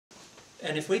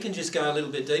and if we can just go a little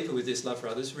bit deeper with this love for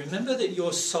others, remember that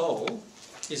your soul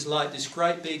is like this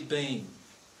great big beam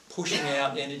pushing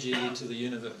out energy into the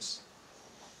universe.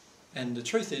 And the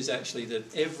truth is actually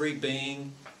that every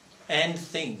being and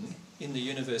thing in the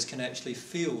universe can actually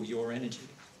feel your energy.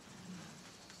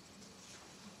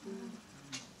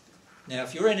 Now,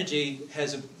 if your energy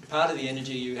has a part of the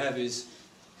energy you have is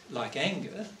like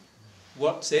anger,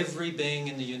 what's every being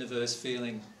in the universe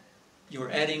feeling?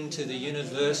 You're adding to the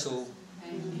universal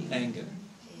anger.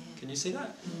 Can you see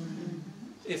that?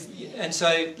 And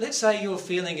so, let's say your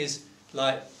feeling is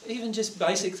like, even just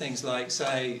basic things like,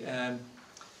 say,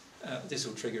 this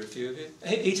will trigger a few of you,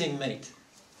 eating meat.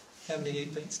 How many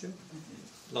eat meat still?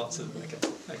 Lots of them,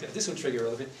 okay. This will trigger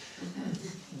all of it.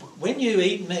 When you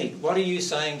eat meat, what are you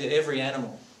saying to every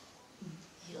animal?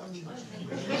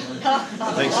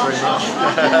 Thanks very much.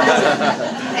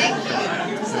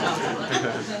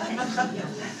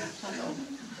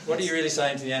 What are you really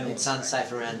saying to the animals? It's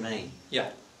unsafe around me.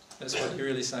 Yeah, that's what you're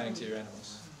really saying to your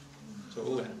animals. To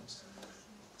all animals.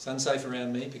 It's unsafe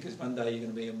around me because one day you're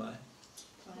going to be in my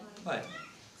way.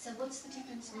 So what's the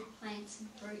difference with plants and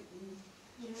fruit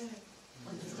and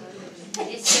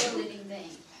it's still a living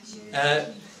being?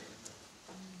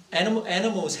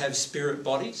 Animals have spirit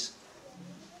bodies,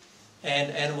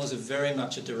 and animals are very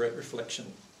much a direct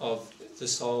reflection of the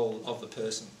soul of the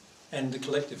person and the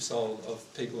collective soul of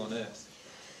people on earth.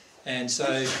 And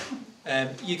so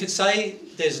you could say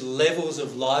there's levels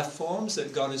of life forms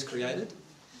that God has created,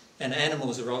 and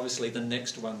animals are obviously the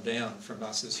next one down from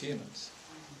us as humans.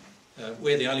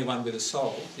 We're the only one with a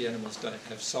soul. The animals don't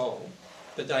have soul,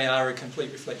 but they are a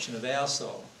complete reflection of our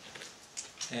soul.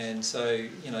 And so,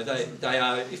 you know, they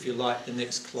are, if you like, the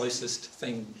next closest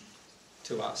thing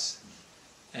to us.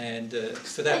 And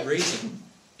for that reason,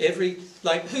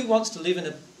 who wants to live in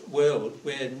a world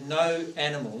where no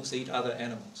animals eat other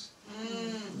animals?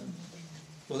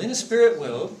 Well, in a spirit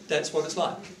world, that's what it's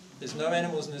like. There's no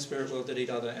animals in the spirit world that eat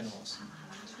other animals.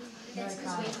 That's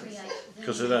because we create them.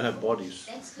 Because they don't have bodies.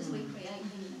 That's because we create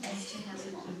them as to how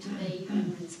we want them to be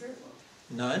in the spirit world.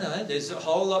 No, there's a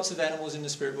whole lots of animals in the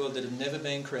spirit world that have never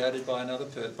been created by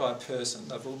by a person.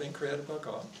 They've all been created by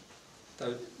God.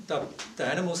 The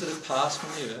animals that have passed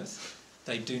from the earth,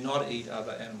 they do not eat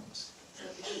other animals. So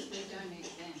because we don't eat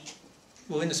them.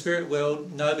 Well, in the spirit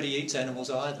world, nobody eats animals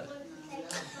either.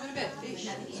 What about fish?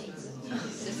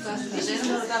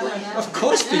 Of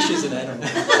course fish is an animal.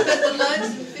 But the loaves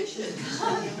of fishes.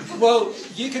 Well,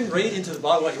 you can read into the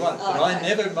Bible what you want, but I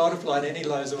never multiplied any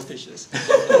loaves or fishes.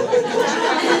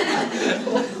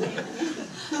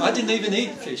 I didn't even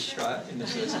eat fish, right, in the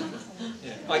first century.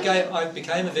 Yeah. I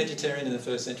became a vegetarian in the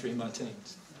first century in my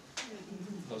teens.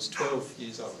 I was 12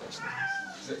 years old, actually.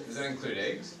 Does that include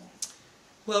eggs?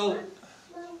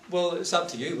 Well, it's up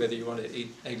to you whether you want to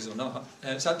eat eggs or not.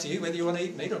 And it's up to you whether you want to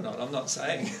eat meat or not. I'm not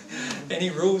saying any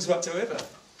rules whatsoever.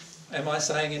 Am I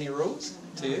saying any rules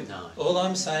to you? No. All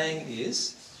I'm saying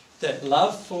is that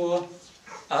love for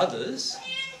others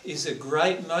is a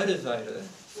great motivator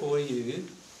for you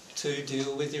to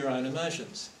deal with your own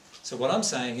emotions. So what I'm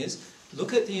saying is,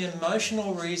 look at the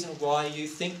emotional reason why you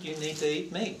think you need to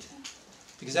eat meat.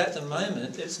 Because at the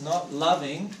moment, it's not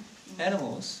loving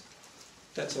animals.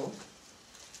 That's all.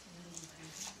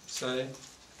 So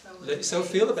let yourself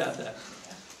feel about that.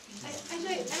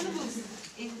 Actually,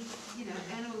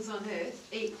 animals on Earth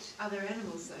eat other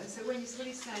animals though. So what are you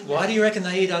saying? Why do you reckon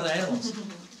they eat other animals?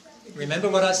 Remember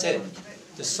what I said.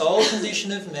 The soul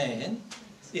condition of man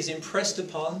is impressed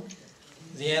upon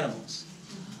the animals.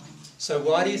 So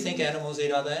why do you think animals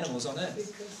eat other animals on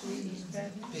Earth?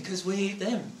 Because we eat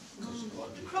them.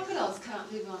 Crocodiles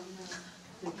can't live on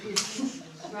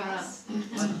grass.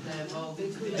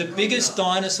 The biggest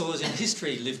dinosaurs in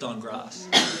history lived on grass.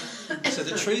 So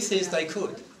the truth is they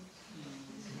could.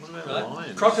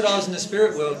 Right? Crocodiles in the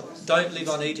spirit world don't live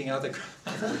on eating other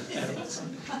animals.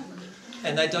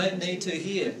 And they don't need to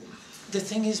here. The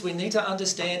thing is, we need to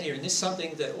understand here, and this is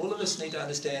something that all of us need to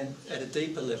understand at a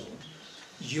deeper level.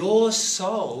 Your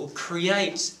soul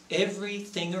creates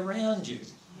everything around you.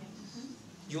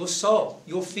 Your soul,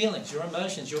 your feelings, your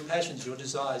emotions, your passions, your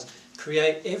desires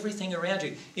create everything around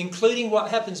you, including what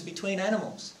happens between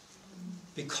animals,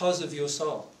 because of your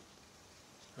soul.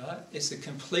 Right? It's a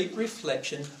complete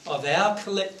reflection of our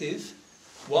collective,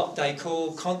 what they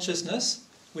call consciousness,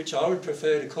 which I would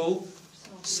prefer to call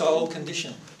soul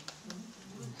condition.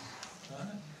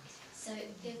 Right? So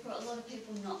therefore a lot of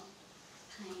people not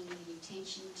paying any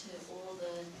attention to all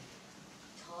the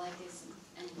tigers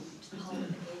and polar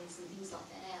bears and things like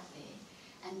that out there,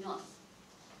 and not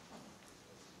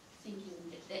thinking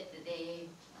that they're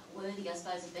worthy, I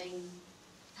suppose, of being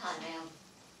part of our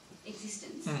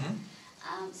existence.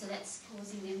 So that's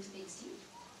causing them to be extinct.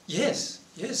 Yes,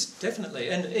 yes, definitely.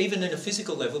 And even in a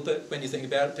physical level, but when you think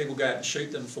about it, people go out and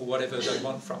shoot them for whatever they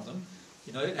want from them.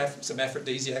 You know, some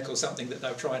aphrodisiac or something that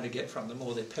they're trying to get from them,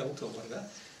 or their pelt or whatever.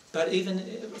 But even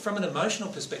from an emotional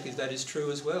perspective, that is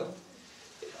true as well.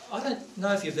 I don't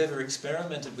know if you've ever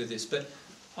experimented with this, but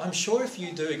I'm sure if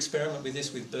you do experiment with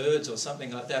this with birds or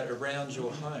something like that around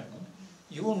your home,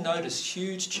 you will notice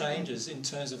huge changes in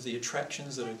terms of the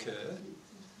attractions that occur,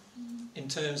 in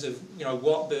terms of, you know,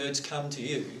 what birds come to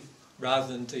you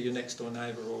rather than to your next door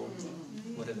neighbour or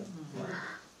whatever.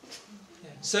 Yeah.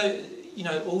 So, you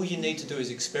know, all you need to do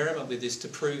is experiment with this to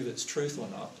prove its truth or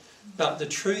not. But the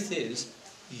truth is,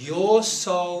 your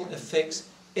soul affects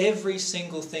every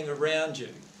single thing around you.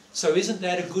 So isn't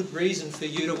that a good reason for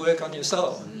you to work on your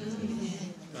soul?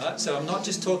 Right? So I'm not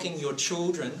just talking your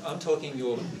children, I'm talking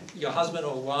your husband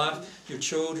or wife, your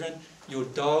children, your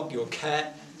dog, your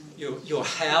cat, your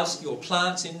house, your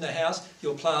plants in the house,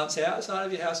 your plants outside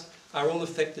of your house are all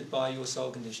affected by your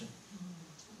soul condition.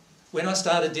 When I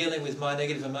started dealing with my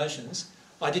negative emotions,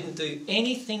 I didn't do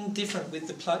anything different with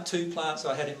the 2 plants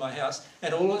I had in my house,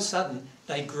 and all of a sudden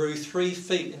they grew 3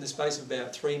 feet in the space of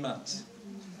about 3 months.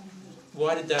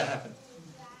 Why did that happen?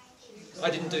 I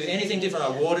didn't do anything different.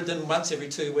 I watered them once every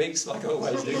 2 weeks, like I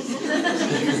always do.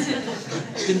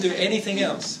 Didn't do anything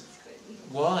else.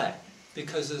 Why?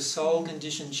 Because the soul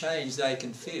condition change they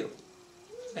can feel,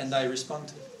 and they respond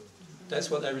to.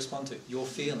 That's what they respond to, your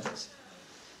feelings.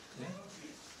 Yeah?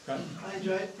 Right? Hey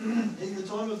Jay, in the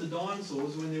time of the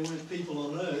dinosaurs, when there weren't people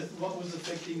on Earth, what was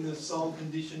affecting the soul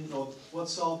condition, or what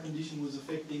soul condition was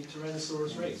affecting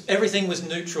Tyrannosaurus Rex? Everything was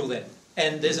neutral then.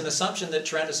 And there's an assumption that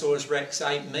Tyrannosaurus Rex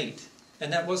ate meat.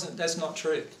 And that's not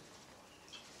true.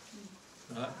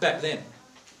 Right? Back then,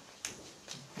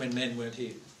 when men weren't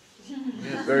here.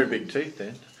 Yeah, very big teeth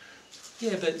then.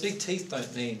 Yeah, but big teeth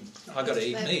don't mean I've got to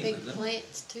eat meat with them.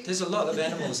 Plants too. There's a lot of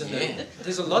animals in there.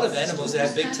 There's a lot of animals that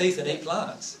have big teeth and eat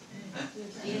plants.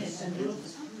 Yes.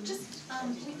 Just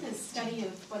with the study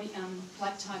of body,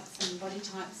 blood types and body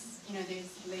types, you know, there's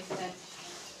belief that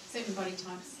certain body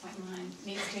types, like mine,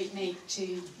 needs to eat meat to,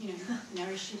 you know,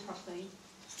 nourish you properly.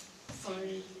 So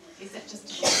is that just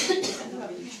is that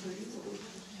not really true?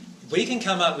 We can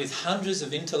come up with hundreds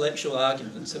of intellectual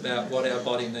arguments about what our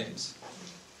body needs.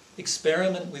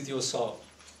 Experiment with your soul.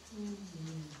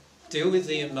 Deal with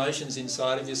the emotions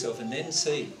inside of yourself and then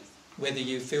see whether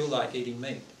you feel like eating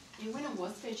meat. Yeah, when I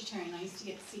was vegetarian, I used to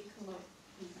get sick a lot.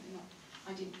 You know,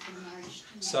 I didn't feel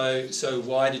nourished. So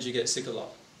why did you get sick a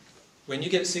lot? When you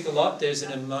get sick a lot, there's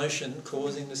an emotion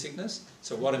causing the sickness.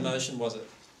 So what emotion was it?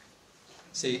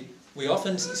 See, we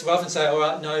often say, all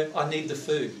right, no, I need the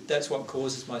food. That's what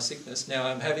causes my sickness. Now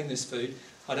I'm having this food.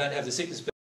 I don't have the sickness,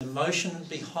 but the emotion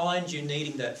behind you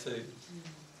needing that food.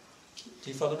 Do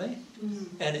you follow me?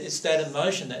 And it's that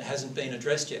emotion that hasn't been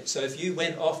addressed yet. So if you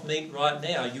went off meat right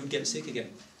now, you would get sick again.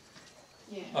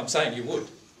 Yeah. I'm saying you would.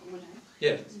 Would I?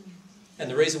 Yeah. And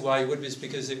the reason why you would is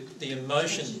because the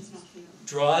emotion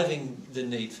driving the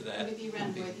need for that. Would it be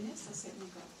around worthiness? I certainly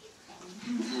got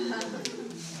that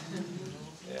one.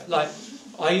 Yeah. Like,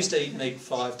 I used to eat meat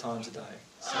 5 times a day.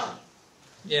 So,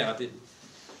 yeah, I did.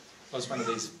 I was one of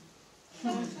these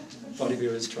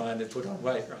bodybuilders trying to put on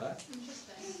weight, right?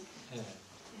 Yeah.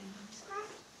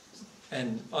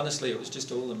 And honestly, it was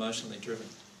just all emotionally driven.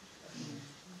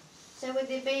 So would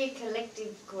there be a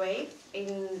collective grief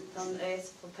on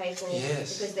Earth for people?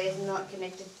 Yes. Because there's not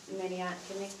connected, many aren't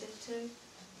connected to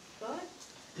God?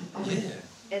 Yeah.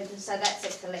 And so that's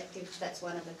a collective, that's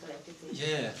one of the collective things.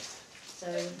 Yeah. So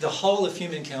The whole of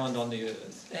humankind on the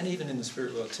earth, and even in the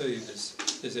spirit world too,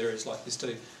 there's areas like this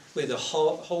too, where the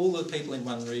whole of the people in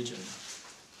one region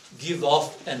give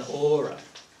off an aura,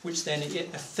 which then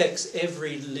it affects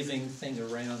every living thing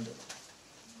around it.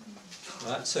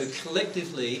 Right? So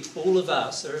collectively, all of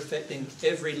us are affecting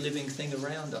every living thing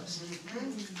around us.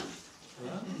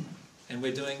 Right? And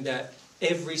we're doing that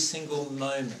every single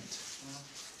moment.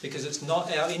 Because it's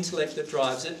not our intellect that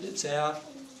drives it, it's our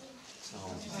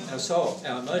soul,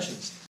 our emotions.